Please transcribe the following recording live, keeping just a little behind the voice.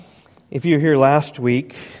If you were here last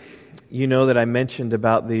week, you know that I mentioned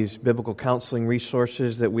about these biblical counseling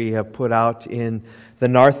resources that we have put out in the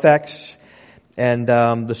narthex, and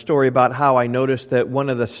the story about how I noticed that one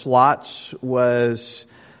of the slots was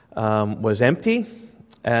empty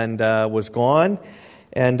and was gone.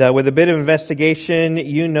 And with a bit of investigation,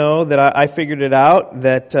 you know that I figured it out,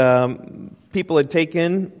 that a lot of people had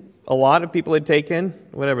taken,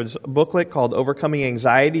 this booklet called Overcoming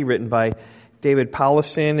Anxiety, written by David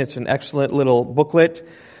Powlison. It's an excellent little booklet.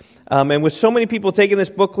 And with so many people taking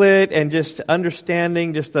this booklet and just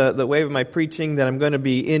understanding just the way of my preaching, that I'm going to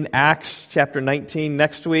be in Acts chapter 19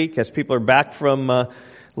 next week as people are back from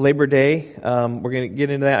Labor Day. We're going to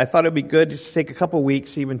get into that. I thought it would be good just to take a couple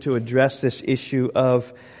weeks even to address this issue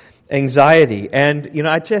of anxiety. And,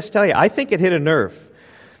 I just tell you, I think it hit a nerve.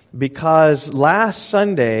 Because last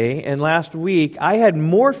Sunday and last week, I had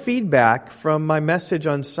more feedback from my message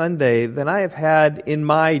on Sunday than I have had in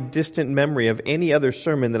my distant memory of any other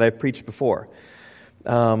sermon that I've preached before.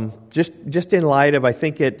 Just in light of, I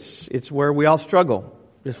think it's where we all struggle.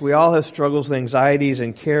 We all have struggles and anxieties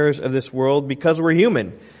and cares of this world because we're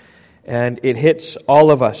human. And it hits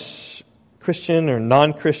all of us, Christian or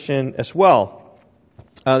non-Christian as well.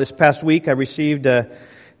 This past week, I received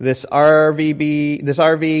this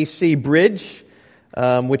RVC bridge,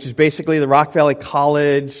 which is basically the Rock Valley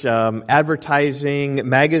College advertising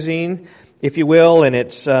magazine, if you will, and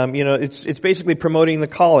it's basically promoting the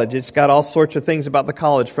college. It's got all sorts of things about the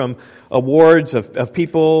college, from awards of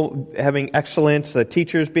people having excellence, the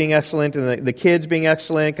teachers being excellent, and the kids being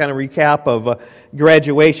excellent. Kind of recap of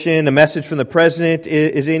graduation. A message from the president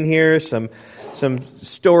is in here. Some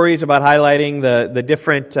stories about highlighting the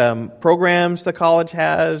different programs the college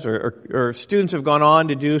has, or students have gone on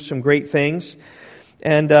to do some great things.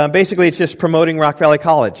 And basically it's just promoting Rock Valley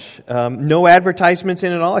College. No advertisements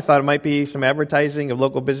in it all. I thought it might be some advertising of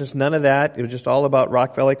local business. None of that. It was just all about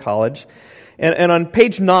Rock Valley College. And on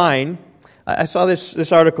page 9, I saw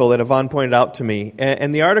this article that Yvonne pointed out to me.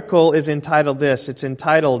 And the article is entitled this. It's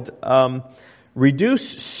entitled,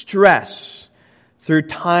 Reduce Stress Through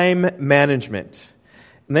Time Management.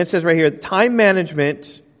 And then it says right here, time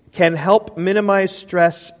management can help minimize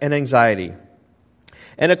stress and anxiety.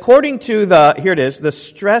 And according to the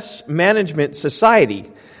Stress Management Society,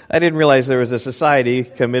 I didn't realize there was a society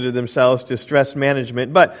committed themselves to stress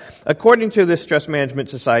management, but according to the Stress Management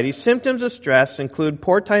Society, symptoms of stress include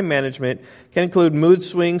poor time management, can include mood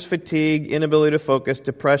swings, fatigue, inability to focus,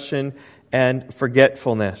 depression, and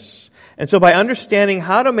forgetfulness. And so by understanding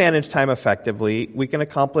how to manage time effectively, we can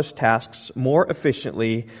accomplish tasks more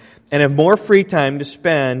efficiently and have more free time to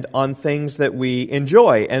spend on things that we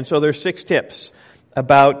enjoy. And so there's 6 tips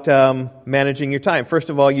about managing your time.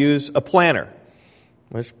 First of all, use a planner.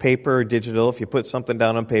 There's paper or digital. If you put something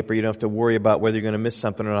down on paper, you don't have to worry about whether you're going to miss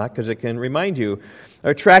something or not, because it can remind you.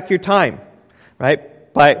 Or track your time,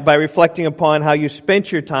 right? By reflecting upon how you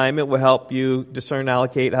spent your time, it will help you discern,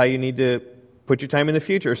 allocate how you need to put your time in the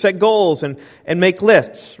future. Set goals and make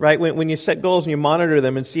lists, right? When you set goals and you monitor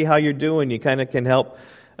them and see how you're doing, you kind of can help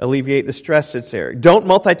alleviate the stress that's there. Don't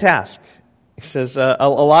multitask. He says a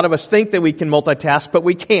lot of us think that we can multitask, but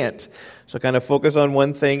we can't. So kind of focus on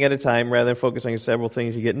one thing at a time rather than focusing on several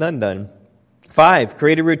things, you get none done. 5,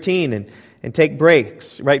 create a routine and take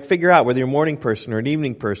breaks, right? Figure out whether you're a morning person or an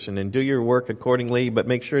evening person and do your work accordingly, but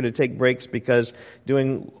make sure to take breaks, because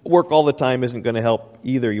doing work all the time isn't going to help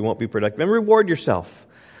either. You won't be productive. And reward yourself,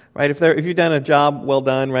 right? If you've done a job well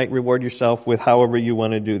done, right, reward yourself with however you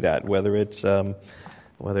want to do that, whether it's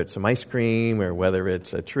some ice cream or whether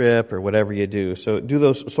it's a trip or whatever you do. So do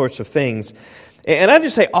those sorts of things. And I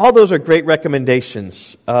just say all those are great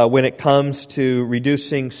recommendations when it comes to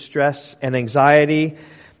reducing stress and anxiety.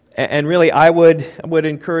 And really, I would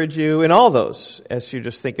encourage you in all those as you're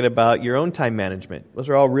just thinking about your own time management. Those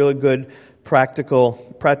are all really good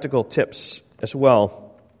practical tips as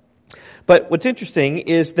well. But what's interesting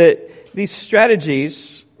is that these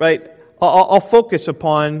strategies, right, I'll focus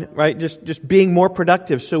upon, right, just being more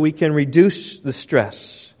productive so we can reduce the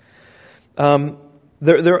stress.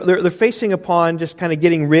 They're facing upon just kind of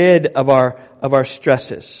getting rid of our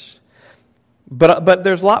stresses. But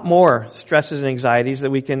there's a lot more stresses and anxieties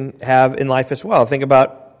that we can have in life as well. Think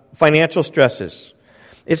about financial stresses.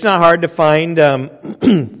 It's not hard to find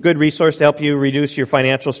good resource to help you reduce your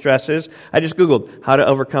financial stresses. I just Googled how to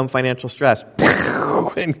overcome financial stress.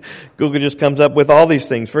 And Google just comes up with all these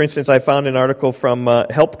things. For instance, I found an article from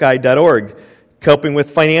helpguide.org, coping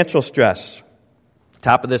with financial stress.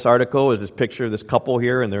 Top of this article is this picture of this couple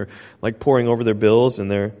here, and they're like pouring over their bills, and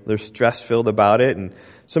they're stress-filled about it. And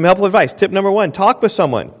some helpful advice. Tip number 1, talk with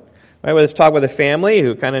someone. Right? Whether it's talk with a family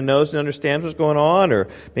who kind of knows and understands what's going on, or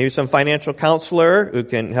maybe some financial counselor who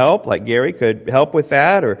can help, like Gary could help with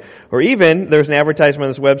that, or even there's an advertisement on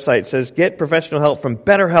this website that says, get professional help from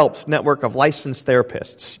BetterHelp's network of licensed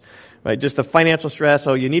therapists. Right? Just the financial stress,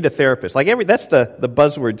 you need a therapist. That's the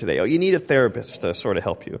buzzword today. You need a therapist to sort of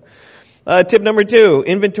help you. Tip number 2,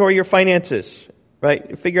 inventory your finances.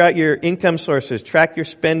 Right? Figure out your income sources, track your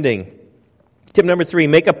spending. Tip number 3,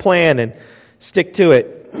 make a plan and stick to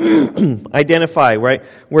it. Identify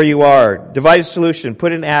where you are. Devise a solution.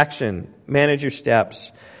 Put in action. Manage your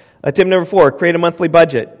steps. Tip number 4, create a monthly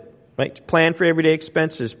budget. Right? Plan for everyday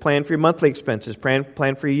expenses. Plan for your monthly expenses. Plan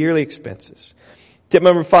for your yearly expenses. Tip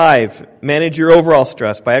number 5, manage your overall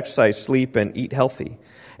stress by exercise, sleep, and eat healthy.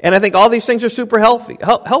 And I think all these things are super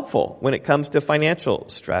helpful when it comes to financial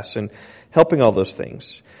stress and helping all those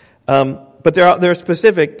things. But they're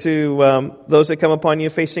specific to those that come upon you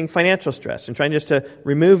facing financial stress and trying just to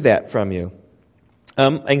remove that from you.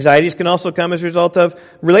 Anxieties can also come as a result of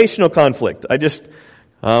relational conflict. I just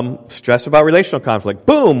stress about relational conflict.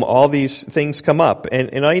 Boom! All these things come up.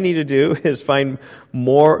 And all you need to do is find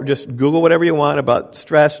more, just Google whatever you want about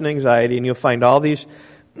stress and anxiety, and you'll find all these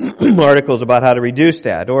articles about how to reduce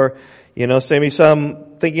that. Or, maybe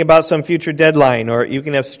thinking about some future deadline, or you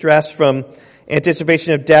can have stress from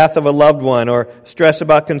anticipation of death of a loved one, or stress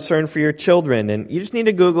about concern for your children. And you just need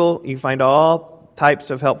to Google. You find all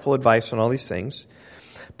types of helpful advice on all these things.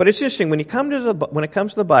 But it's interesting, when it comes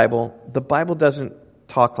to the Bible doesn't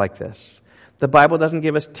talk like this. The Bible doesn't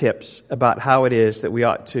give us tips about how it is that we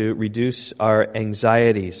ought to reduce our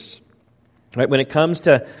anxieties. Right? When it comes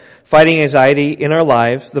to fighting anxiety in our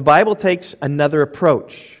lives, the Bible takes another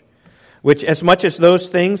approach, which, as much as those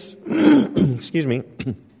things,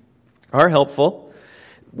 are helpful,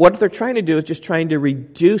 what they're trying to do is just trying to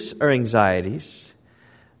reduce our anxieties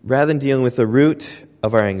rather than dealing with the root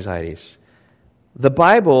of our anxieties. The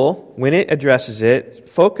Bible, when it addresses it,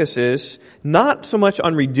 focuses not so much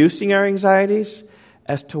on reducing our anxieties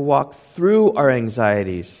as to walk through our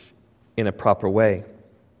anxieties in a proper way.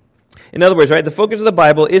 In other words, right, the focus of the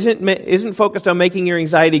Bible isn't focused on making your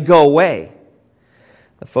anxiety go away.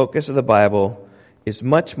 The focus of the Bible is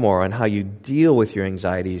much more on how you deal with your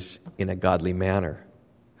anxieties in a godly manner.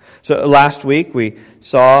 So last week we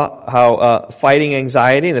saw how fighting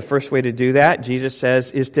anxiety, the first way to do that, Jesus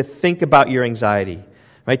says, is to think about your anxiety.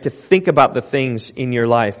 Right? To think about the things in your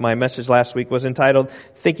life. My message last week was entitled,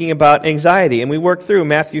 Thinking About Anxiety. And we worked through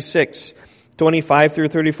Matthew 6:25 through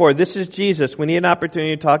 34. This is Jesus. When he had an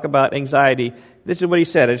opportunity to talk about anxiety, this is what he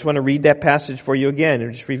said. I just want to read that passage for you again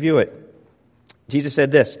and just review it. Jesus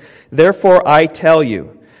said this, "Therefore I tell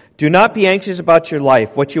you, do not be anxious about your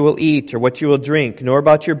life, what you will eat or what you will drink, nor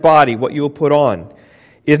about your body, what you will put on.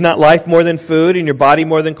 Is not life more than food and your body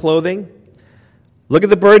more than clothing? Look at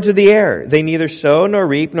the birds of the air. They neither sow nor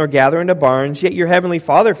reap nor gather into barns, yet your heavenly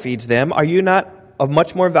Father feeds them. Are you not of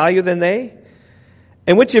much more value than they?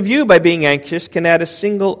 And which of you, by being anxious, can add a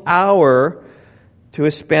single hour to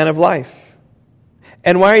his span of life?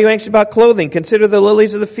 And why are you anxious about clothing? Consider the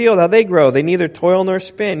lilies of the field, how they grow. They neither toil nor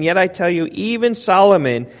spin. Yet I tell you, even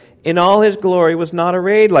Solomon in all his glory was not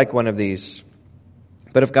arrayed like one of these.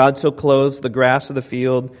 But if God so clothes the grass of the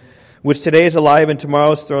field, which today is alive and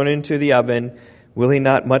tomorrow is thrown into the oven, will he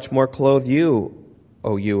not much more clothe you,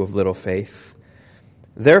 O you of little faith?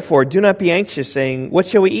 Therefore, do not be anxious, saying, what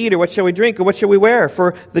shall we eat, or what shall we drink, or what shall we wear?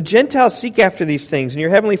 For the Gentiles seek after these things, and your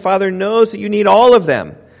heavenly Father knows that you need all of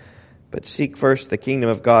them. But seek first the kingdom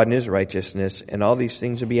of God and his righteousness, and all these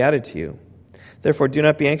things will be added to you. Therefore, do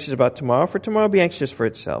not be anxious about tomorrow, for tomorrow will be anxious for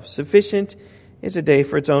itself. Sufficient is a day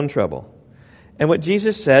for its own trouble. And what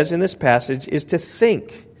Jesus says in this passage is to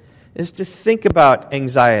think about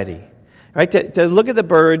anxiety. Right? To look at the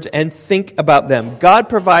birds and think about them. God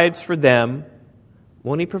provides for them.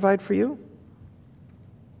 Won't he provide for you?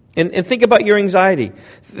 And think about your anxiety.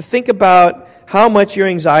 Think about how much your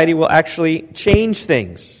anxiety will actually change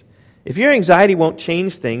things. If your anxiety won't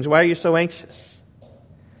change things, why are you so anxious?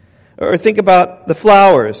 Or think about the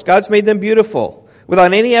flowers. God's made them beautiful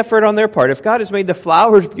without any effort on their part. If God has made the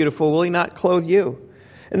flowers beautiful, will he not clothe you?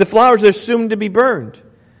 And the flowers are soon to be burned.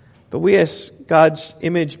 But we as God's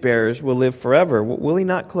image bearers will live forever. Will he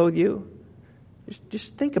not clothe you?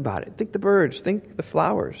 Just think about it. Think the birds. Think the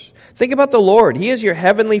flowers. Think about the Lord. He is your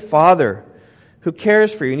heavenly Father who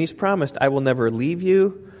cares for you. And he's promised, I will never leave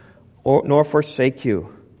you nor forsake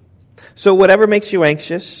you. So whatever makes you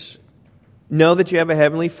anxious, know that you have a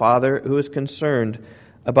heavenly Father who is concerned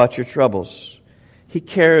about your troubles. He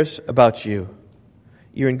cares about you.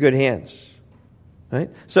 You're in good hands. Right?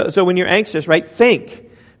 So when you're anxious, right, think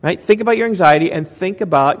about your anxiety and think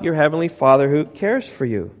about your heavenly Father who cares for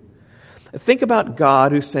you. Think about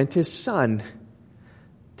God who sent His Son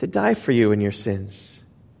to die for you in your sins.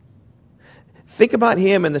 Think about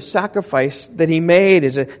Him and the sacrifice that He made,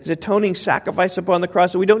 His atoning sacrifice upon the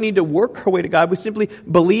cross. So we don't need to work our way to God. We simply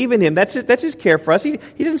believe in Him. That's His care for us. He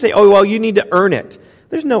doesn't say, oh, well, you need to earn it.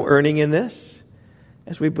 There's no earning in this.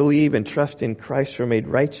 As we believe and trust in Christ, we're made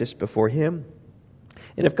righteous before Him.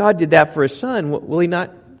 And if God did that for His Son, will He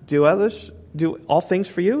not do all things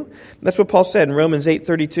for you? That's what Paul said in Romans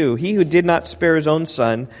 8:32. He who did not spare His own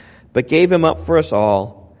Son, but gave Him up for us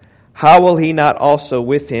all, how will He not also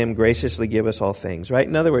with Him graciously give us all things? Right?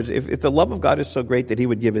 In other words, if the love of God is so great that He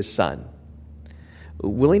would give His Son,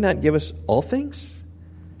 will He not give us all things?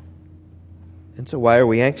 And so why are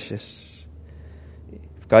we anxious?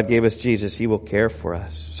 If God gave us Jesus, He will care for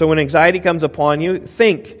us. So when anxiety comes upon you,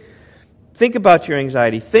 think about your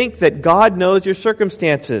anxiety. Think that God knows your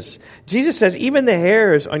circumstances. Jesus says even the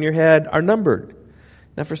hairs on your head are numbered.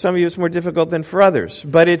 Now, for some of you, it's more difficult than for others,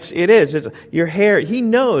 but it is. It's your hair. He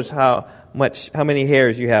knows how many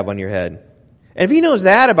hairs you have on your head. And if He knows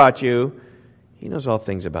that about you, He knows all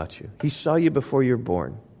things about you. He saw you before you were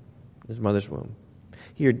born in His mother's womb.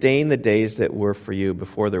 He ordained the days that were for you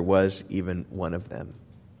before there was even one of them.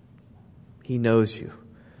 He knows you,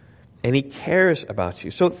 and He cares about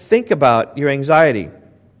you. So think about your anxiety.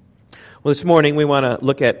 Well, this morning we want to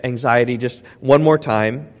look at anxiety just one more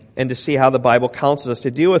time, and to see how the Bible counsels us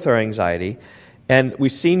to deal with our anxiety. And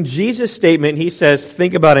we've seen Jesus' statement. He says,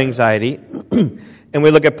 think about anxiety. And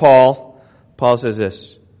we look at Paul. Paul says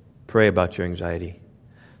this, pray about your anxiety.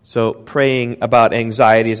 So praying about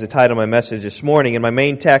anxiety is the title of my message this morning. And my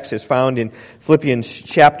main text is found in Philippians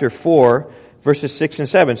chapter 4, verses 6 and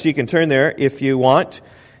 7. So you can turn there if you want.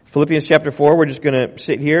 Philippians chapter 4, we're just going to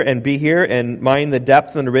sit here and be here and mind the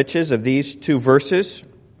depth and the riches of these two verses,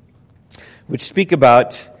 which speak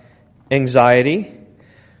about anxiety.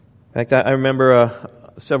 In fact, I remember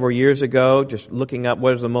several years ago just looking up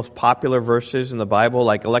what are the most popular verses in the Bible,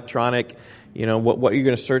 like electronic, what you're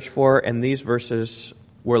going to search for, and these verses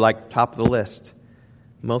were like top of the list.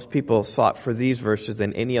 Most people sought for these verses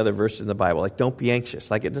than any other verses in the Bible. Like, don't be anxious.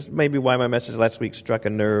 This may be why my message last week struck a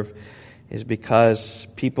nerve, is because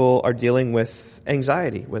people are dealing with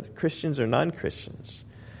anxiety, whether Christians or non-Christians,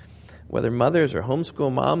 whether mothers or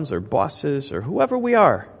homeschool moms or bosses or whoever we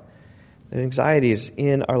are. Anxiety is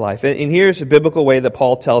in our life. And here's a biblical way that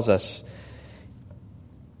Paul tells us.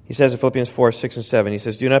 He says in Philippians 4, 6 and 7, he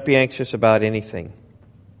says, do not be anxious about anything,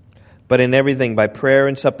 but in everything by prayer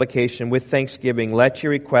and supplication with thanksgiving, let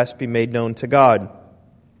your requests be made known to God.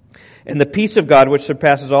 And the peace of God, which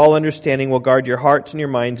surpasses all understanding, will guard your hearts and your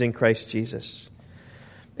minds in Christ Jesus.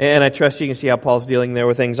 And I trust you can see how Paul's dealing there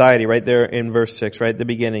with anxiety right there in verse 6, right at the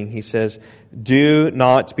beginning. He says, do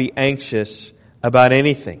not be anxious about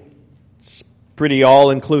anything. Pretty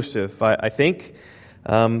all-inclusive, I think.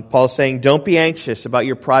 Paul's saying, don't be anxious about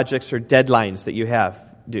your projects or deadlines that you have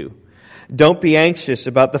due. Don't be anxious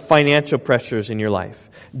about the financial pressures in your life.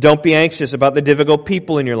 Don't be anxious about the difficult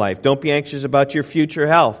people in your life. Don't be anxious about your future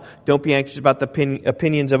health. Don't be anxious about the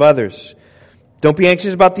opinions of others. Don't be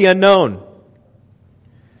anxious about the unknown.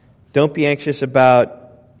 Don't be anxious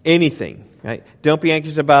about anything, right? Don't be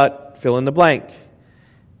anxious about fill in the blank.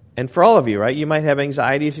 And for all of you, right, you might have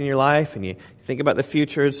anxieties in your life and you think about the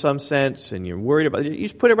future in some sense and you're worried about it. You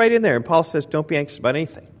just put it right in there. And Paul says, don't be anxious about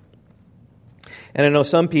anything. And I know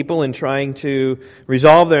some people in trying to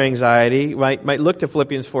resolve their anxiety might look to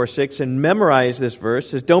Philippians 4:6 and memorize this verse.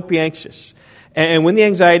 Says, don't be anxious. And when the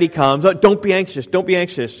anxiety comes, don't be anxious, don't be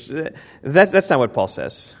anxious. That's not what Paul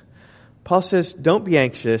says. Paul says, don't be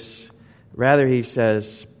anxious. Rather, he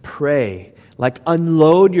says, pray. Like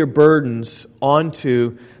unload your burdens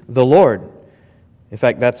onto the Lord. In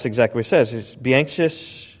fact, that's exactly what he says. It's be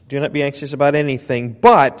anxious, do not be anxious about anything,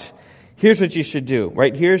 but here's what you should do,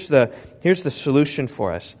 right? Here's the solution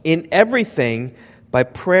for us. In everything, by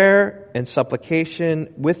prayer and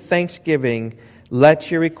supplication with thanksgiving,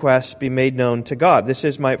 let your requests be made known to God. This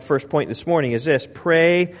is my first point this morning, is this.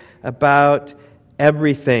 Pray about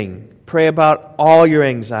everything. Pray about all your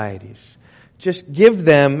anxieties. Just give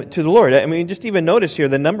them to the Lord. I mean, just even notice here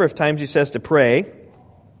the number of times he says to pray.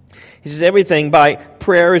 He says everything by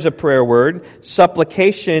prayer is a prayer word.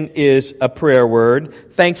 Supplication is a prayer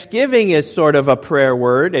word. Thanksgiving is sort of a prayer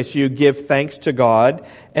word as you give thanks to God.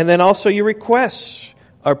 And then also your requests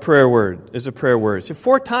are prayer word, is a prayer word. So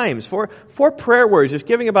 4 times, four prayer words just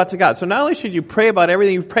giving about to God. So not only should you pray about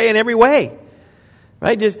everything, you pray in every way.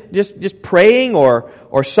 Right? Just praying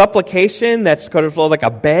or supplication that's kind of like a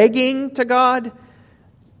begging to God.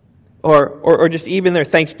 Or just even their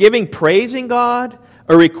thanksgiving, praising God.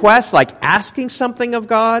 A request like asking something of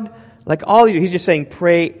God. Like all of you, he's just saying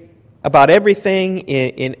pray about everything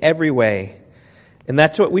in every way. And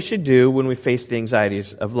that's what we should do when we face the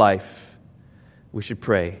anxieties of life. We should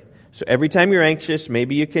pray. So every time you're anxious,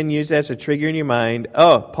 maybe you can use that as a trigger in your mind.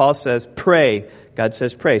 Oh, Paul says pray. God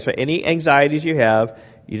says pray. So any anxieties you have,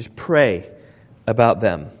 you just pray about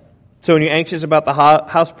them. So when you're anxious about the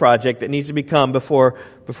house project that needs to be come before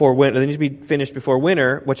winter, that needs to be finished before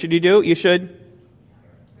winter, what should you do? You should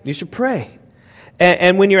pray.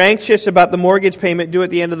 And when you're anxious about the mortgage payment due at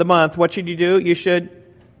the end of the month, what should you do? You should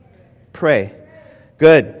pray.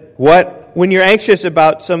 Good. When you're anxious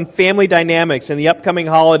about some family dynamics and the upcoming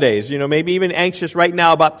holidays, maybe even anxious right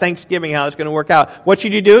now about Thanksgiving, how it's going to work out, what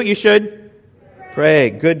should you do? You should pray.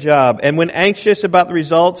 Good job. And when anxious about the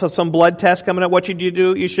results of some blood test coming up, what should you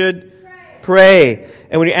do? You should pray.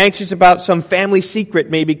 And when you're anxious about some family secret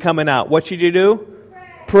maybe coming out, what should you do?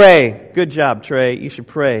 Pray. Good job, Trey. You should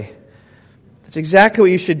pray. That's exactly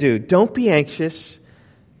what you should do. Don't be anxious,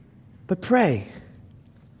 but pray.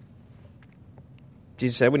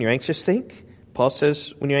 Jesus said, when you're anxious, think. Paul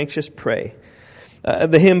says, when you're anxious, pray.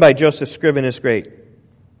 The hymn by Joseph Scriven is great.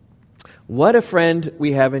 What a friend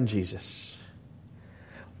we have in Jesus.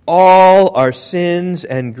 All our sins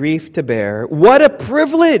and grief to bear. What a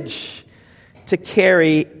privilege to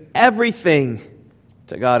carry everything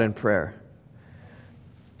to God in prayer.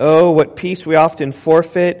 Oh, what peace we often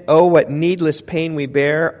forfeit. Oh, what needless pain we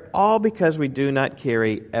bear. All because we do not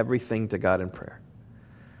carry everything to God in prayer.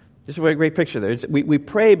 This is a great picture there. We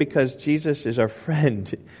pray because Jesus is our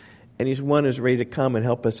friend, and He's one who's ready to come and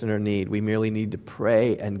help us in our need. We merely need to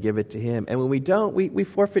pray and give it to Him. And when we don't, we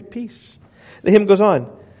forfeit peace. The hymn goes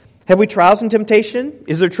on. Have we trials and temptation?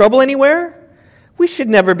 Is there trouble anywhere? We should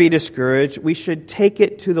never be discouraged. We should take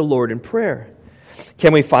it to the Lord in prayer.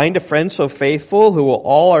 Can we find a friend so faithful who will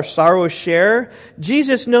all our sorrows share?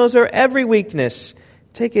 Jesus knows our every weakness.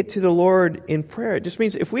 Take it to the Lord in prayer. It just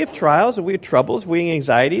means if we have trials, if we have troubles, if we have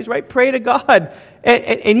anxieties, right? Pray to God.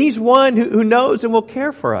 And He's one who knows and will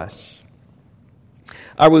care for us.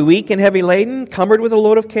 Are we weak and heavy laden, cumbered with a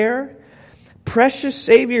load of care? Precious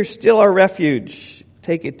Savior, still our refuge.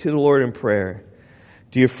 Take it to the Lord in prayer.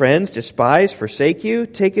 Do your friends despise, forsake you?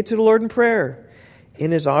 Take it to the Lord in prayer.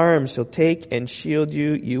 In His arms He'll take and shield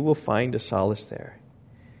you. You will find a solace there.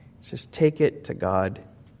 He says, take it to God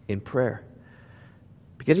in prayer.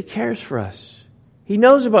 Because He cares for us. He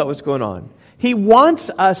knows about what's going on. He wants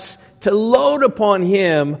us to load upon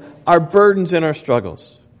Him our burdens and our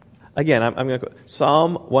struggles. Again, I'm going to go.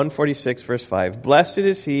 Psalm 146, verse 5. Blessed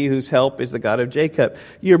is he whose help is the God of Jacob.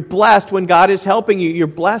 You're blessed when God is helping you. You're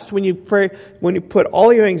blessed when you pray, when you put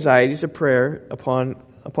all your anxieties of prayer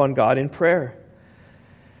upon God in prayer.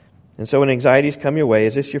 And so when anxieties come your way,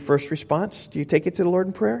 is this your first response? Do you take it to the Lord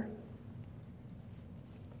in prayer?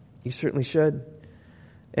 You certainly should.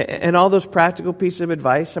 And all those practical pieces of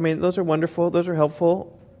advice, those are wonderful. Those are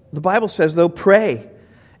helpful. The Bible says, though, pray.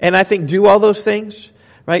 And I think do all those things,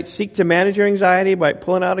 right? Seek to manage your anxiety by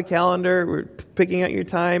pulling out a calendar, picking out your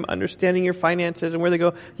time, understanding your finances and where they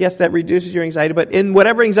go. Yes, that reduces your anxiety. But in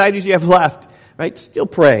whatever anxieties you have left, right, still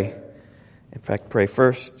pray. In fact, pray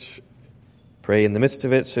first. Pray in the midst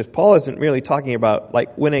of it. So Paul isn't really talking about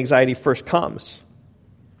like when anxiety first comes.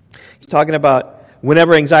 He's talking about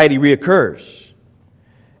whenever anxiety reoccurs.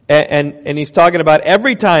 And he's talking about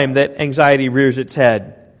every time that anxiety rears its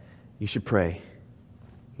head, you should pray.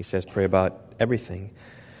 He says pray about everything.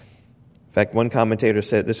 In fact, one commentator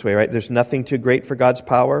said it this way, right? There's nothing too great for God's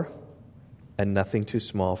power and nothing too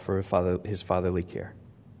small for His fatherly care.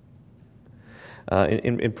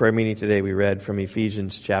 In prayer meeting today, we read from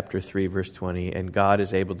Ephesians chapter 3, verse 20, and God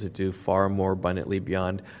is able to do far more abundantly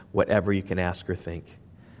beyond whatever you can ask or think.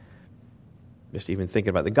 Just even thinking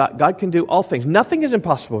about it. God can do all things. Nothing is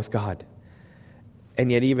impossible with God. And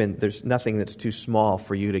yet even there's nothing that's too small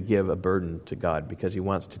for you to give a burden to God because He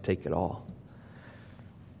wants to take it all.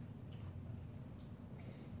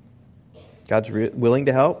 God's willing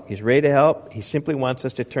to help. He's ready to help. He simply wants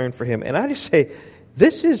us to turn for Him. And I just say,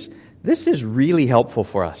 this is really helpful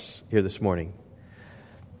for us here this morning.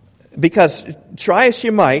 Because try as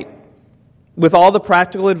you might, with all the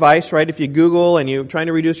practical advice, right? If you Google and you're trying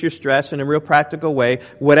to reduce your stress in a real practical way,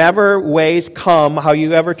 whatever ways come, how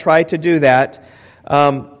you ever try to do that,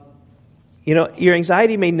 your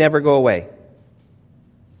anxiety may never go away.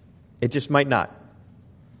 It just might not.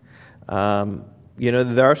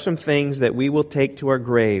 There are some things that we will take to our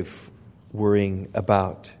grave worrying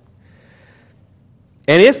about.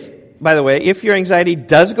 And if your anxiety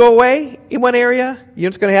does go away in one area, you know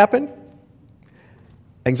what's going to happen?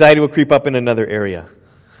 Anxiety will creep up in another area.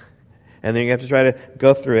 And then you have to try to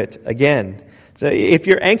go through it again. So if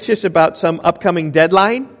you're anxious about some upcoming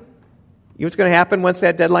deadline, You know what's going to happen once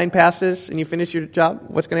that deadline passes and you finish your job?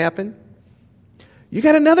 What's going to happen? You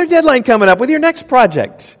got another deadline coming up with your next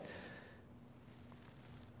project.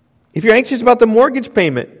 If you're anxious about the mortgage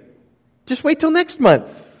payment, just wait till next month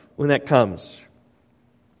when that comes.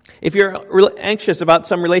 If you're anxious about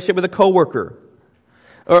some relationship with a coworker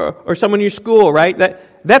or someone in your school, right?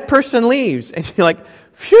 That person leaves and you're like,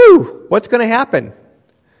 phew, what's going to happen?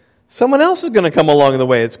 Someone else is going to come along the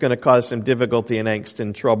way. It's going to cause some difficulty and angst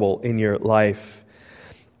and trouble in your life.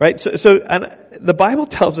 Right? So the Bible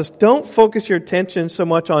tells us don't focus your attention so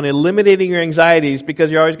much on eliminating your anxieties because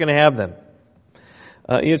you're always going to have them.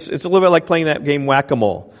 It's a little bit like playing that game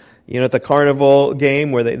Whack-A-Mole. You know, at the carnival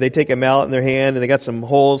game where they take a mallet in their hand and they got some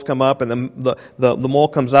holes come up and the mole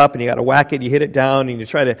comes up and you got to whack it, you hit it down and you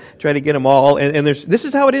try to get them all. And this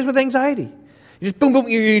is how it is with anxiety. You just boom, boom,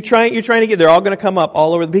 you're trying to get, they're all going to come up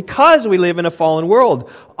all over, because we live in a fallen world.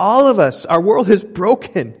 All of us, our world is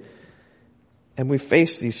broken. And we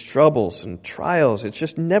face these troubles and trials. It's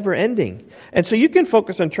just never ending. And so you can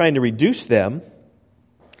focus on trying to reduce them,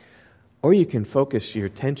 or you can focus your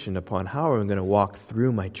attention upon how I'm going to walk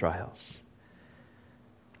through my trials.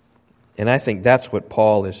 And I think that's what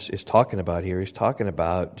Paul is talking about here. He's talking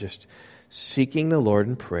about just seeking the Lord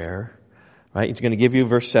in prayer. Right? He's going to give you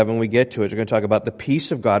verse 7 when we get to it. We're going to talk about the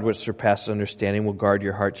peace of God which surpasses understanding will guard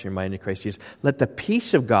your hearts and your mind in Christ Jesus. Let the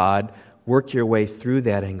peace of God work your way through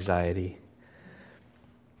that anxiety.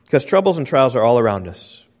 Because troubles and trials are all around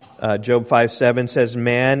us. Job 5:7 says,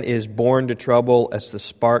 man is born to trouble as the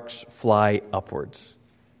sparks fly upwards.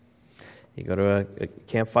 You go to a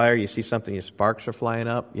campfire, you see something, your sparks are flying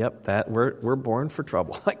up. Yep, we're born for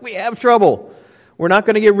trouble. Like, we have trouble. We're not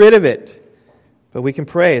going to get rid of it. But we can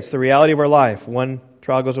pray. It's the reality of our life. One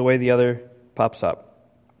trial goes away, the other pops up.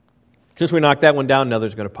 Since we knock that one down,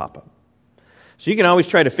 another's going to pop up. So you can always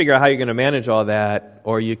try to figure out how you're going to manage all that,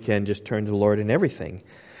 or you can just turn to the Lord in everything.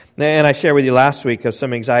 And I shared with you last week of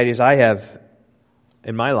some anxieties I have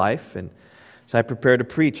in my life. And as I prepare to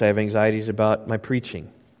preach, I have anxieties about my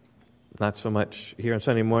preaching. Not so much here on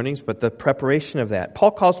Sunday mornings, but the preparation of that.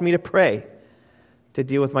 Paul calls me to pray, to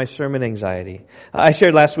deal with my sermon anxiety. I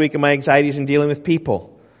shared last week of my anxieties in dealing with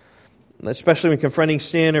people, especially when confronting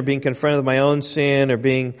sin or being confronted with my own sin or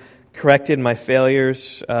being corrected in my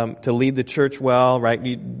failures to lead the church well, right?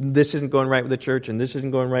 This isn't going right with the church and this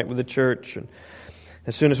isn't going right with the church. And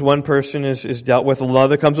as soon as one person is dealt with,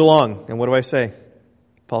 another comes along. And what do I say?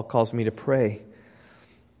 Paul calls me to pray.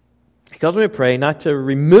 He calls me to pray not to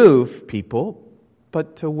remove people,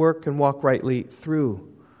 but to work and walk rightly through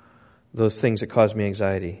those things that cause me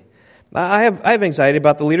anxiety. I have anxiety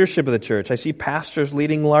about the leadership of the church. I see pastors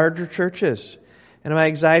leading larger churches. And I have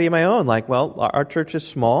anxiety of my own. Like, well, our church is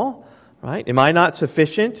small, right? Am I not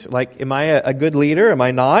sufficient? Like, am I a good leader? Am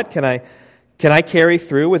I not? Can I carry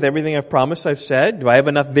through with everything I've promised, I've said? Do I have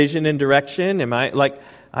enough vision and direction? I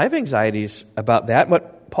have anxieties about that.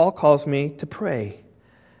 But Paul calls me to pray,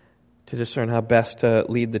 to discern how best to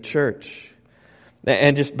lead the church.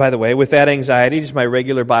 And just, by the way, with that anxiety, just my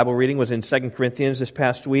regular Bible reading was in 2 Corinthians this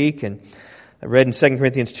past week. And I read in 2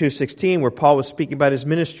 Corinthians 2:16 where Paul was speaking about his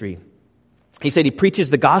ministry. He said he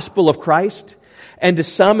preaches the gospel of Christ. And to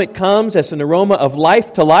some it comes as an aroma of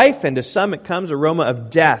life to life. And to some it comes aroma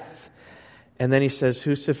of death. And then he says,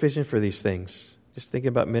 who's sufficient for these things? Just thinking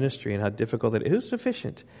about ministry and how difficult it is. Who's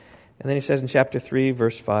sufficient? And then he says in chapter 3,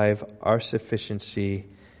 verse 5, our sufficiency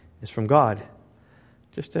is from God.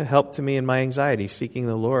 Just to help to me in my anxiety, seeking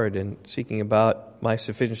the Lord and seeking about my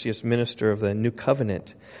sufficiency as minister of the new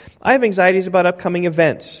covenant. I have anxieties about upcoming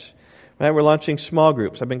events. Right? We're launching small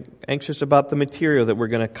groups. I've been anxious about the material that we're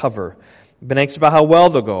going to cover. I've been anxious about how well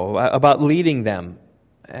they'll go, about leading them.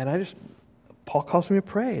 And Paul calls me to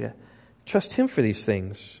pray, to trust him for these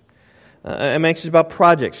things. I'm anxious about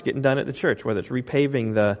projects getting done at the church, whether it's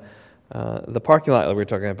repaving the parking lot that we're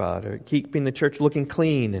talking about, or keeping the church looking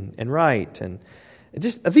clean and right. And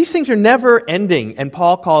just these things are never ending. And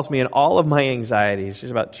Paul calls me in all of my anxieties, just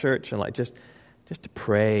about church and like just to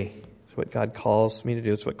pray. It's what God calls me to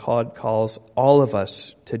do. It's what God calls all of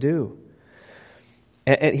us to do.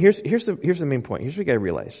 And here's the main point. Here's what you got to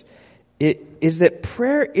realize. It is that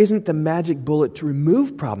prayer isn't the magic bullet to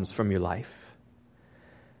remove problems from your life.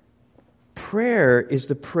 Prayer is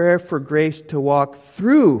the prayer for grace to walk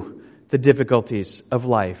through the difficulties of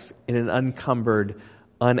life in an unencumbered,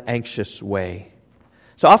 unanxious way.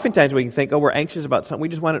 So oftentimes we can think, we're anxious about something. We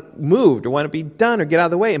just want it moved or want it to be done or get out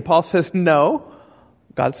of the way. And Paul says, no.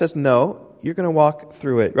 God says, no. You're going to walk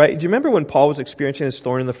through it, right? Do you remember when Paul was experiencing his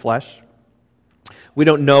thorn in the flesh? We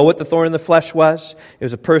don't know what the thorn in the flesh was. It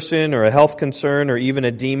was a person or a health concern or even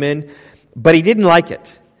a demon. But he didn't like it.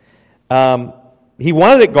 He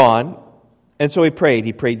wanted it gone. And so he prayed.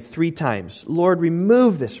 He prayed 3 times. Lord,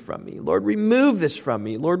 remove this from me. Lord, remove this from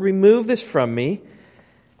me. Lord, remove this from me.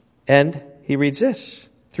 And he reads this.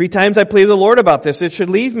 3 times I pleaded the Lord about this. It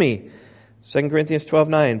should leave me. 2 Corinthians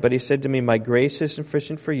 12:9. But he said to me, my grace is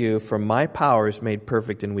sufficient for you, for my power is made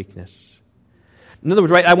perfect in weakness. In other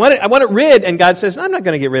words, right, I want it rid, and God says, I'm not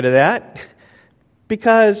going to get rid of that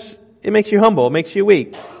because it makes you humble, it makes you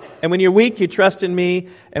weak. And when you're weak, you trust in me,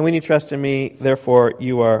 and when you trust in me, therefore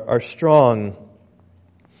you are strong.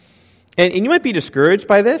 And you might be discouraged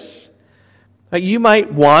by this. You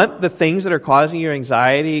might want the things that are causing your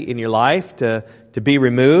anxiety in your life to be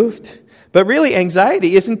removed. But really,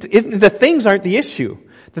 anxiety isn't the things aren't the issue.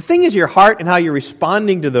 The thing is your heart and how you're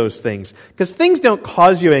responding to those things. Because things don't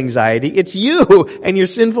cause you anxiety. It's you and your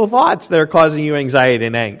sinful thoughts that are causing you anxiety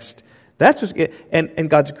and angst. That's what's good.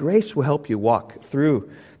 And God's grace will help you walk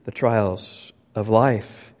through the trials of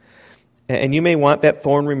life. And you may want that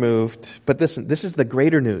thorn removed. But listen, this is the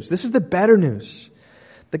greater news. This is the better news.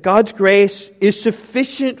 That God's grace is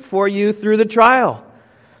sufficient for you through the trial.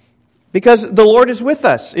 Because the Lord is with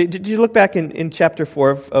us. Did you look back in chapter 4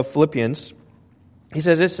 of Philippians? He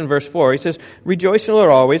says this in verse 4. He says, rejoice in the Lord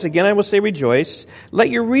always. Again, I will say rejoice. Let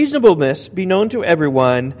your reasonableness be known to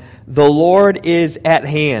everyone. The Lord is at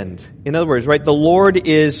hand. In other words, right, the Lord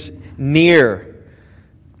is near.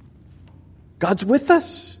 God's with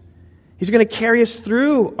us. He's going to carry us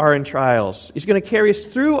through our trials. He's going to carry us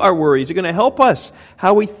through our worries. He's going to help us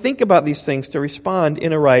how we think about these things to respond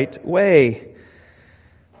in a right way.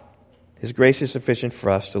 His grace is sufficient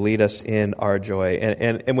for us to lead us in our joy.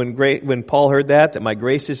 And when Paul heard that my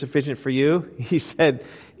grace is sufficient for you, he said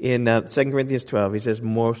in 2 Corinthians 12, he says,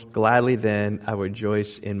 most gladly then I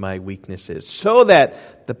rejoice in my weaknesses, so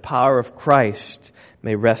that the power of Christ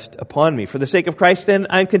may rest upon me. For the sake of Christ then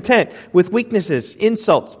I am content with weaknesses,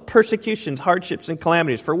 insults, persecutions, hardships, and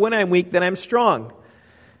calamities. For when I am weak, then I am strong.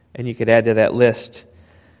 And you could add to that list,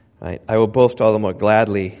 right? I will boast all the more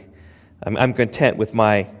gladly. I'm content with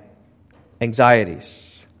my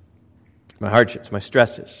anxieties, my hardships, my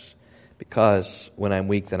stresses, because when I'm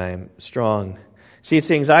weak, then I am strong. See, it's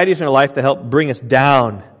the anxieties in our life that help bring us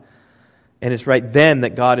down. And it's right then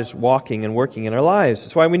that God is walking and working in our lives.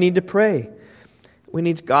 That's why we need to pray. We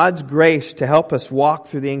need God's grace to help us walk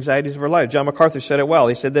through the anxieties of our life. John MacArthur said it well.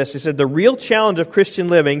 He said this. He said, the real challenge of Christian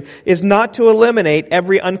living is not to eliminate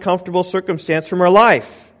every uncomfortable circumstance from our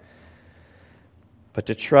life, but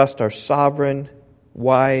to trust our sovereign,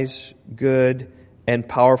 wise, good, and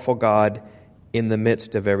powerful God in the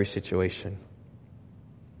midst of every situation.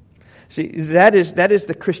 See, that is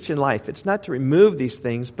the Christian life. It's not to remove these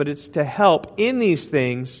things, but it's to help in these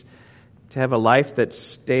things to have a life that's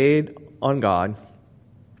stayed on God.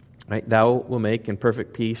 Right? Thou will make in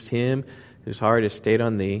perfect peace him whose heart is stayed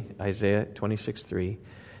on thee, Isaiah 26:3.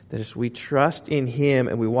 That as we trust in him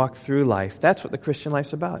and we walk through life, that's what the Christian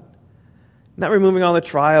life's about. Not removing all the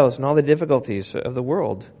trials and all the difficulties of the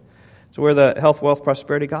world. It's where the health, wealth,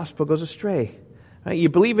 prosperity gospel goes astray. Right? You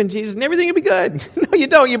believe in Jesus and everything will be good. No, you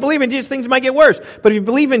don't. You believe in Jesus, things might get worse. But if you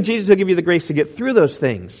believe in Jesus, he'll give you the grace to get through those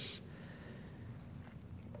things.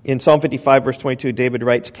 In Psalm 55, verse 22, David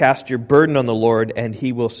writes, cast your burden on the Lord and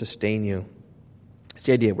he will sustain you. That's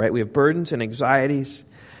the idea, right? We have burdens and anxieties.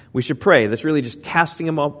 We should pray. That's really just casting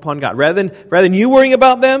them upon God. Rather than you worrying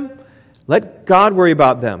about them, let God worry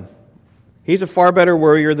about them. He's a far better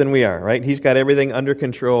worrier than we are, right? He's got everything under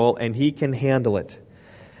control and he can handle it.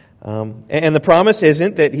 And the promise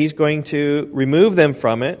isn't that he's going to remove them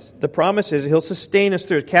from it. The promise is he'll sustain us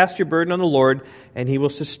through it. Cast your burden on the Lord and he will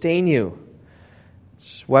sustain you.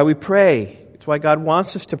 It's why we pray. It's why God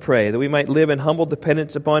wants us to pray, that we might live in humble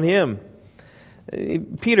dependence upon him.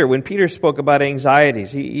 When Peter spoke about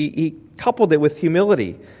anxieties, he coupled it with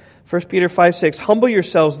humility. 1 Peter 5:6, humble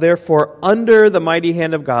yourselves therefore under the mighty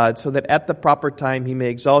hand of God, so that at the proper time he may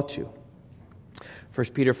exalt you.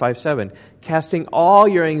 1 Peter 5:7, casting all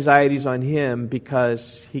your anxieties on him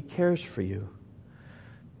because he cares for you.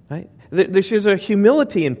 Right? There's a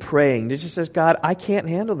humility in praying. It just says, God, I can't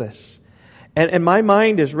handle this. And my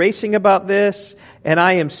mind is racing about this, and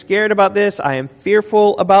I am scared about this, I am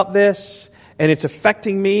fearful about this, and it's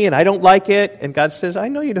affecting me, and I don't like it. And God says, I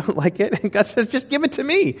know you don't like it. And God says, just give it to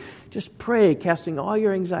me. Just pray, casting all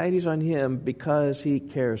your anxieties on him because he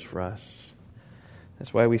cares for us.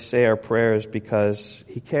 That's why we say our prayers, because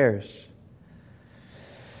he cares.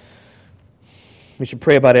 We should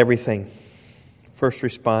pray about everything. First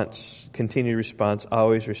response, continued response,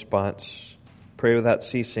 always response. Pray without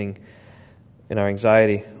ceasing in our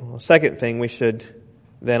anxiety. Well, second thing, we should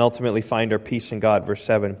then ultimately find our peace in God. Verse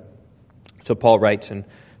 7. So Paul writes in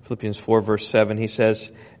Philippians 4, verse 7, he says,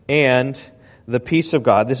 and the peace of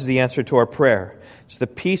God, this is the answer to our prayer. It's the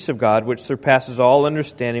peace of God which surpasses all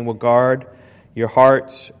understanding will guard your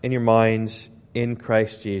hearts and your minds in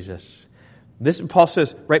Christ Jesus. This, Paul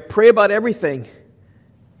says, right, pray about everything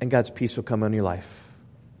and God's peace will come on your life.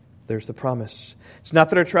 There's the promise. It's not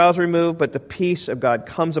that our trials are removed, but the peace of God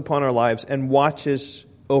comes upon our lives and watches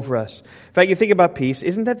over us. In fact, you think about peace,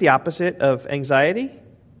 isn't that the opposite of anxiety?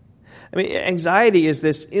 I mean, anxiety is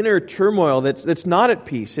this inner turmoil that's not at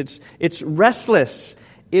peace. It's restless.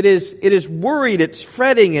 It is worried. It's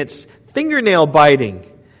fretting. It's fingernail biting.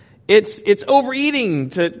 It's overeating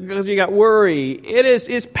because you got worry. It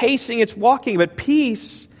is pacing. It's walking. But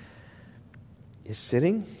peace is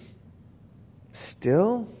sitting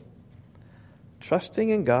still, trusting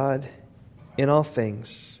in God in all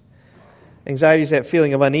things. Anxiety is that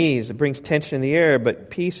feeling of unease that brings tension in the air, but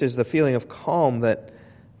peace is the feeling of calm that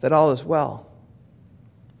all is well.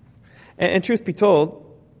 And truth be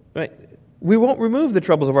told, right, we won't remove the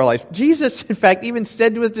troubles of our lives. Jesus, in fact, even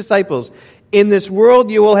said to his disciples, in this world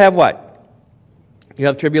you will have what? You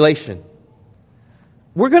have tribulation.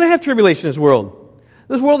 We're going to have tribulation in this world.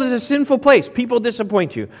 This world is a sinful place. People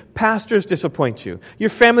disappoint you. Pastors disappoint you. Your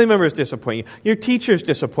family members disappoint you. Your teachers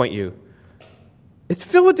disappoint you. It's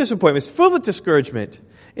filled with disappointment. It's filled with discouragement.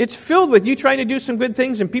 It's filled with you trying to do some good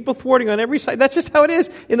things and people thwarting on every side. That's just how it is.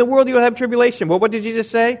 In the world you will have tribulation. But what did Jesus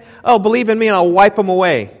say? Oh, believe in me and I'll wipe them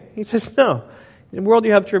away. He says, no. In the world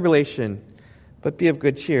you have tribulation, but be of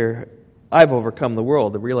good cheer. I've overcome the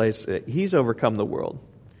world. To realize that he's overcome the world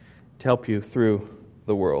to help you through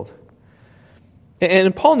the world.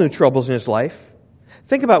 And Paul knew troubles in his life.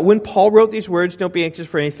 Think about when Paul wrote these words, don't be anxious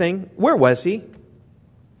for anything. Where was he?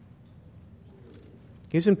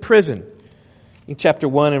 He was in prison. In chapter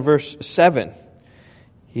 1 and verse 7,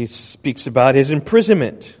 he speaks about his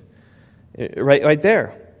imprisonment. Right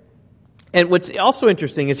there. And what's also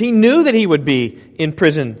interesting is he knew that he would be in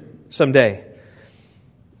prison someday.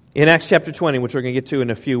 In Acts chapter 20, which we're going to get to in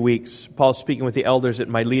a few weeks, Paul's speaking with the elders at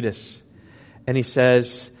Miletus. And he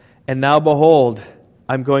says, and now behold,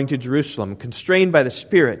 I'm going to Jerusalem, constrained by the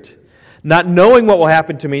Spirit, not knowing what will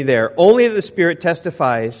happen to me there. Only that the Spirit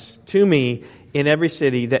testifies to me in every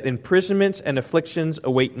city that imprisonments and afflictions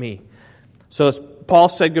await me. So as Paul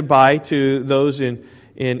said goodbye to those in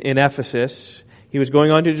Ephesus, he was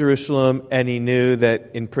going on to Jerusalem and he knew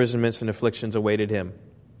that imprisonments and afflictions awaited him.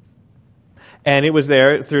 And it was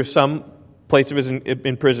there through some place of his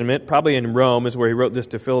imprisonment, probably in Rome is where he wrote this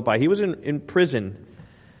to Philippi. He was in prison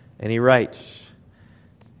and he writes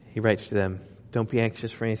to them, don't be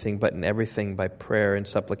anxious for anything, but in everything by prayer and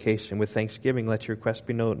supplication with thanksgiving, let your requests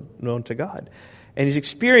be known to God. And he's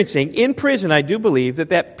experiencing in prison, I do believe,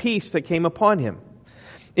 that peace that came upon him.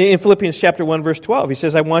 In Philippians chapter 1, verse 12, he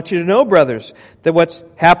says, I want you to know, brothers, that what's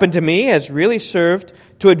happened to me has really served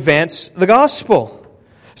to advance the gospel.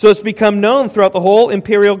 So it's become known throughout the whole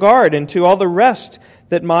imperial guard and to all the rest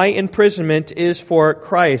that my imprisonment is for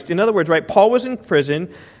Christ. In other words, right, Paul was in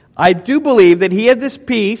prison. I do believe that he had this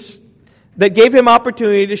peace that gave him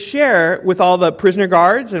opportunity to share with all the prisoner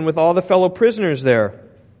guards and with all the fellow prisoners there.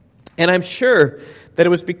 And I'm sure that it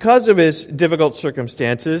was because of his difficult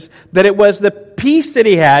circumstances, that it was the peace that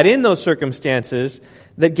he had in those circumstances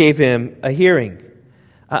that gave him a hearing.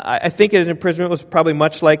 I think his imprisonment was probably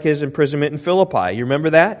much like his imprisonment in Philippi. You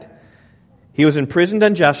remember that? He was imprisoned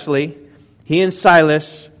unjustly. He and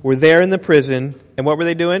Silas were there in the prison. And what were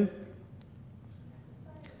they doing?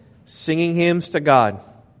 Singing hymns to God.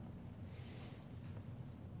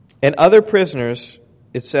 And other prisoners,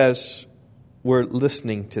 it says, were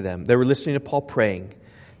listening to them. They were listening to Paul praying.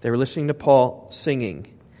 They were listening to Paul singing.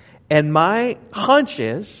 And my hunch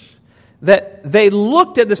is that they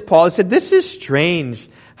looked at this Paul and said, this is strange.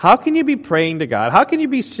 How can you be praying to God? How can you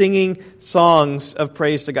be singing songs of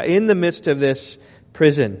praise to God in the midst of this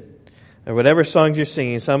prison? Or whatever songs you're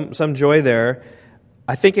singing, some joy there.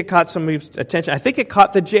 I think it caught somebody's attention. I think it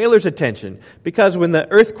caught the jailer's attention. Because when the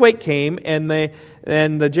earthquake came and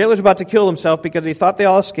the jailer's about to kill himself because he thought they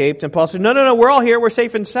all escaped, and Paul said, no, we're all here, we're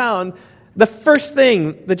safe and sound. The first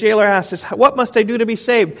thing the jailer asked is, what must I do to be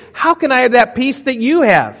saved? How can I have that peace that you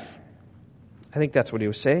have? I think that's what he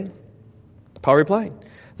was saying. Paul replied,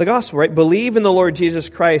 the gospel, right? Believe in the Lord Jesus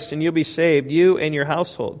Christ and you'll be saved, you and your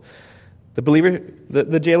household.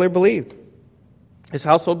 The jailer believed. His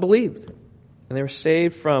household believed. And they were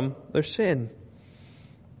saved from their sin.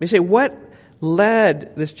 You say, what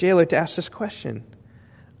led this jailer to ask this question?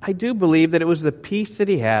 I do believe that it was the peace that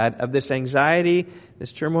he had of this anxiety,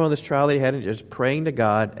 this turmoil, this trial that he had, and just praying to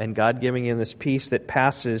God, and God giving him this peace that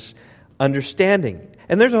passes understanding.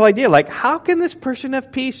 And there's a whole idea, like, how can this person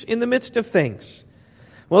have peace in the midst of things?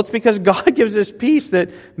 Well, it's because God gives us peace that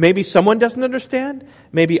maybe someone doesn't understand,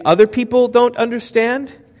 maybe other people don't understand.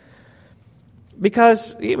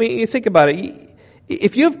 Because, I mean, you think about it,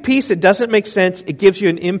 if you have peace that doesn't make sense, it gives you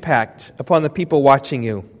an impact upon the people watching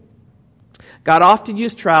you. God often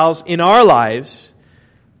uses trials in our lives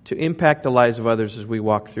to impact the lives of others as we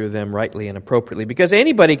walk through them rightly and appropriately. Because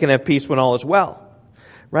anybody can have peace when all is well.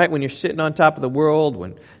 Right? When you're sitting on top of the world,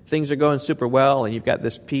 when things are going super well and you've got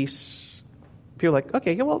this peace, people are like,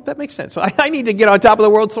 okay, well, that makes sense. So I need to get on top of the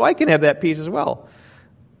world so I can have that peace as well.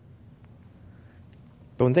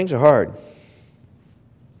 But when things are hard,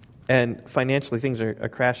 and financially things are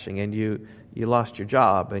crashing, and you lost your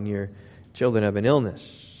job, and your children have an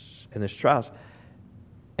illness, and there's trials,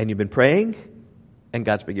 and you've been praying, and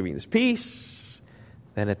God's been giving you this peace,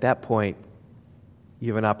 then at that point,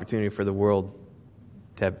 you have an opportunity for the world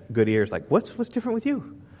to have good ears, like, what's different with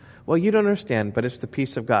you? Well, you don't understand, but it's the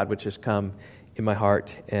peace of God which has come in my heart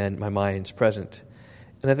and my mind's present.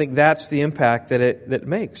 And I think that's the impact that it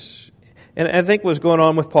makes. And I think what was going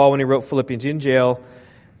on with Paul when he wrote Philippians in jail,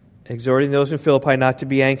 exhorting those in Philippi not to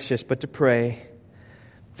be anxious, but to pray,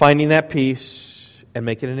 finding that peace and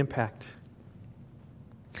making an impact.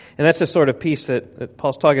 And that's the sort of peace that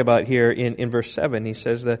Paul's talking about here in verse 7. He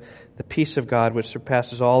says the peace of God which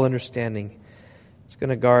surpasses all understanding. It's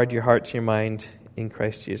going to guard your heart and your mind in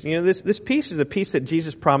Christ Jesus. You know, this peace is the peace that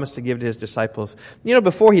Jesus promised to give to his disciples. You know,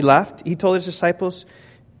 before he left, he told his disciples,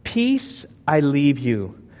 peace I leave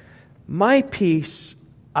you. My peace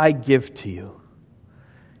I give to you.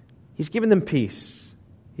 He's given them peace.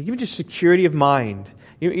 He gives you security of mind.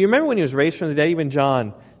 You remember when he was raised from the dead, even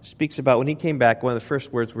John speaks about when he came back, one of the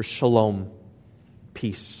first words were shalom,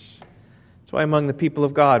 peace. That's why among the people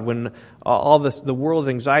of God, when all the world's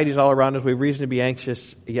anxieties all around us, we have reason to be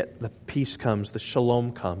anxious, yet the peace comes, the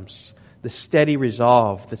shalom comes, the steady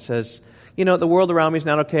resolve that says, you know, the world around me is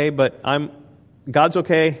not okay, but God's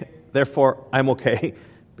okay, therefore I'm okay,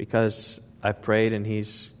 because I've prayed and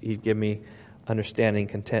He's given me understanding,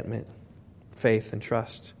 contentment, faith, and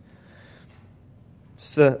trust.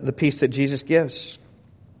 It's the peace that Jesus gives.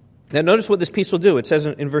 Now notice what this peace will do. It says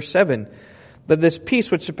in verse 7, that this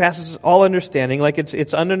peace which surpasses all understanding, like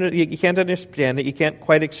you can't understand it, you can't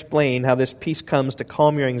quite explain how this peace comes to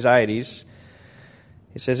calm your anxieties.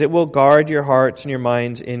 He says it will guard your hearts and your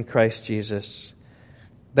minds in Christ Jesus.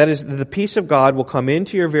 That is, the peace of God will come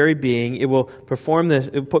into your very being. It will perform this,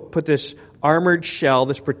 it will put this armored shell,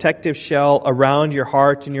 this protective shell around your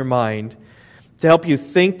heart and your mind to help you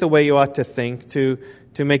think the way you ought to think, to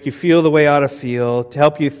make you feel the way you ought to feel, to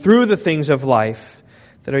help you through the things of life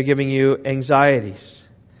that are giving you anxieties.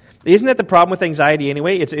 Isn't that the problem with anxiety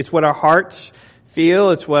anyway? It's what our hearts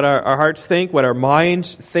feel, it's what our hearts think, what our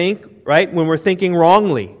minds think, right? When we're thinking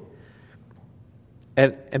wrongly.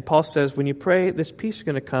 And Paul says, when you pray, this peace is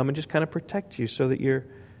going to come and just kind of protect you so that your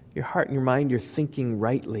heart and your mind, you're thinking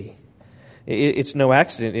rightly. It's no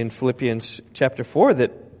accident in Philippians chapter 4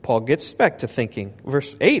 that Paul gets back to thinking.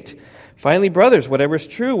 Verse 8, finally, brothers, whatever is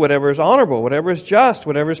true, whatever is honorable, whatever is just,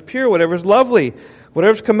 whatever is pure, whatever is lovely,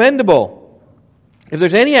 whatever is commendable, if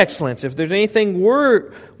there's any excellence, if there's anything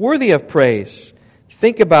worthy of praise,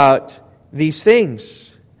 think about these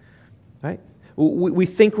things. Right? We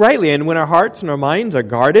think rightly, and when our hearts and our minds are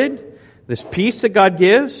guarded, this peace that God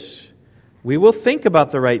gives, we will think about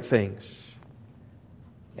the right things.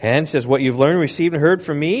 And it says, what you've learned, received, and heard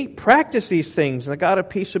from me, practice these things, and the God of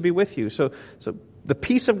peace will be with you. So the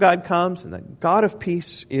peace of God comes, and the God of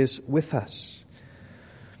peace is with us.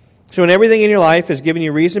 So when everything in your life is giving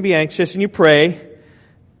you reason to be anxious, and you pray,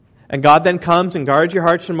 and God then comes and guards your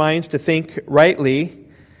hearts and minds to think rightly,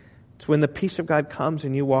 it's when the peace of God comes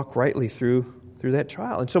and you walk rightly through that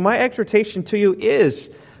trial. And so my exhortation to you is,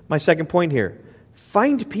 my second point here,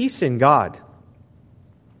 find peace in God.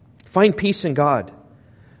 Find peace in God.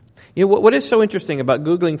 You know, what is so interesting about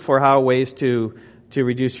Googling for how ways to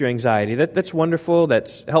reduce your anxiety? That's wonderful,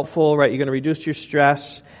 that's helpful, right? You're going to reduce your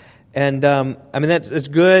stress. And, that's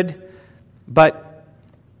good. But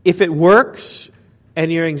if it works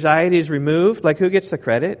and your anxiety is removed, like who gets the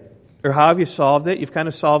credit? Or how have you solved it? You've kind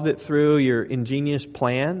of solved it through your ingenious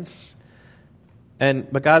plans.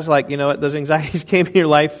 But God's like, you know what? Those anxieties came in your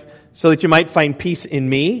life so that you might find peace in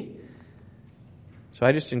me. So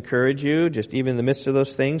I just encourage you, just even in the midst of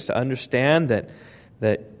those things, to understand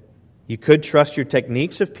that you could trust your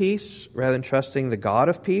techniques of peace rather than trusting the God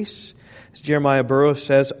of peace. As Jeremiah Burroughs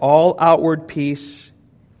says, all outward peace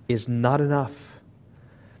is not enough.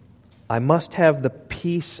 I must have the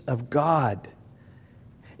peace of God.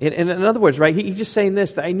 In other words, right, he's just saying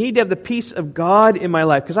this, that I need to have the peace of God in my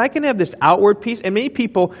life. Because I can have this outward peace. And many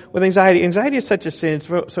people with anxiety is such a sin, it's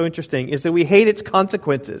so interesting, is that we hate its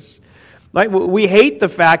consequences. Right? We hate the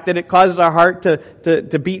fact that it causes our heart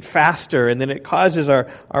to beat faster, and then it causes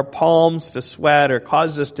our palms to sweat, or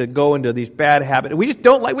causes us to go into these bad habits. We just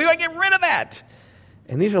don't we want to get rid of that.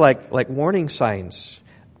 And these are like warning signs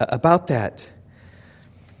about that.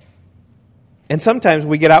 And sometimes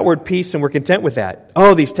we get outward peace and we're content with that.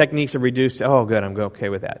 Oh, these techniques have reduced. Oh, good, I'm okay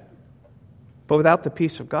with that. But without the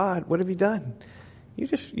peace of God, what have you done? You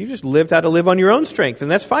just lived how to live on your own strength, and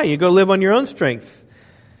that's fine. You go live on your own strength.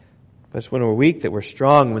 But it's when we're weak that we're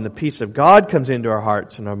strong, when the peace of God comes into our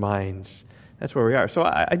hearts and our minds. That's where we are. So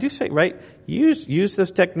I do say, right, use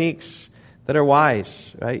those techniques that are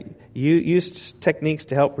wise, right? Use techniques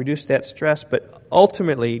to help reduce that stress, but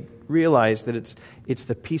ultimately realize that it's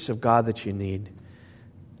the peace of God that you need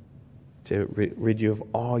to rid you of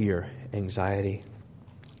all your anxiety.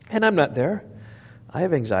 And I'm not there. I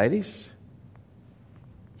have anxieties.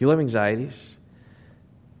 You'll have anxieties.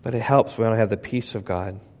 But it helps when I have the peace of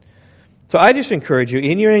God. So I just encourage you,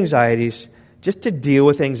 in your anxieties, just to deal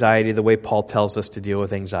with anxiety the way Paul tells us to deal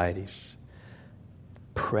with anxieties.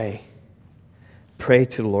 Pray. Pray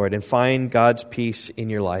to the Lord and find God's peace in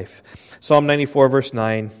your life. Psalm 94 verse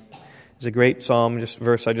 9 is a great psalm,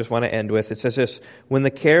 verse I just want to end with. It says this, when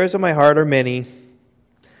the cares of my heart are many,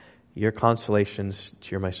 your consolations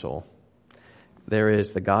cheer my soul. There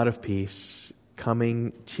is the God of peace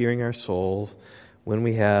coming, cheering our soul when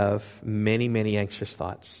we have many, many anxious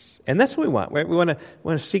thoughts. And that's what we want. We want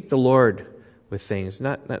to seek the Lord with things,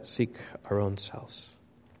 not seek our own selves.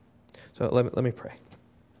 So let me pray.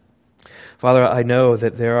 Father, I know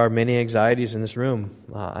that there are many anxieties in this room.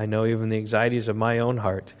 I know even the anxieties of my own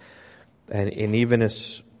heart. And even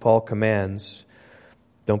as Paul commands,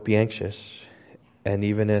 don't be anxious. And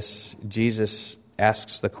even as Jesus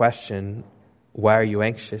asks the question, why are you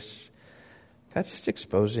anxious? God's just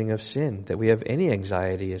exposing of sin, that we have any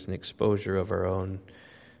anxiety as an exposure of our own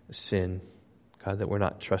sin. God, that we're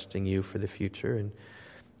not trusting you for the future.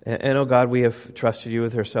 And oh God, we have trusted you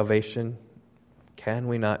with our salvation. Can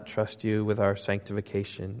we not trust you with our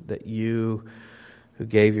sanctification? That you who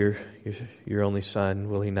gave your only Son,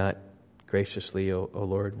 will he not graciously, O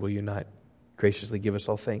Lord, will you not graciously give us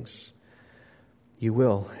all things? You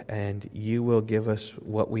will, and you will give us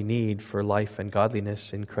what we need for life and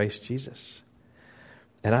godliness in Christ Jesus.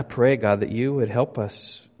 And I pray, God, that you would help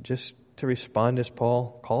us just to respond as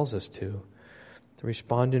Paul calls us to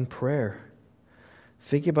respond in prayer.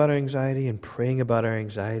 Thinking about our anxiety and praying about our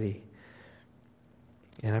anxiety.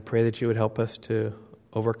 And I pray that you would help us to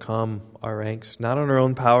overcome our angst, not on our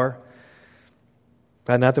own power.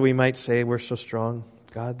 God, not that we might say we're so strong,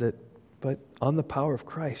 God, but on the power of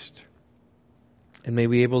Christ. And may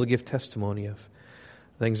we be able to give testimony of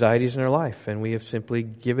the anxieties in our life, and we have simply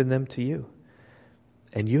given them to you.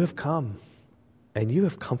 And you have come, and you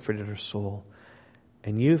have comforted our soul,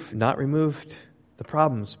 and you've not removed the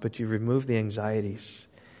problems, but you've removed the anxieties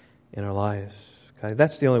in our lives. God,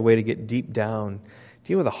 that's the only way to get deep down,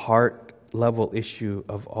 deal with a heart level issue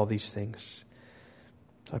of all these things.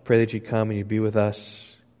 So I pray that you'd come and you'd be with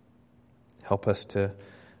us. Help us to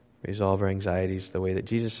resolve our anxieties the way that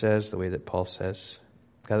Jesus says, the way that Paul says.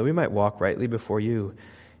 God, that we might walk rightly before you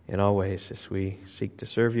in all ways as we seek to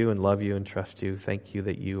serve you and love you and trust you. Thank you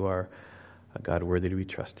that you are a God worthy to be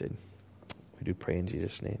trusted. We do pray in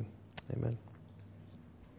Jesus' name. Amen.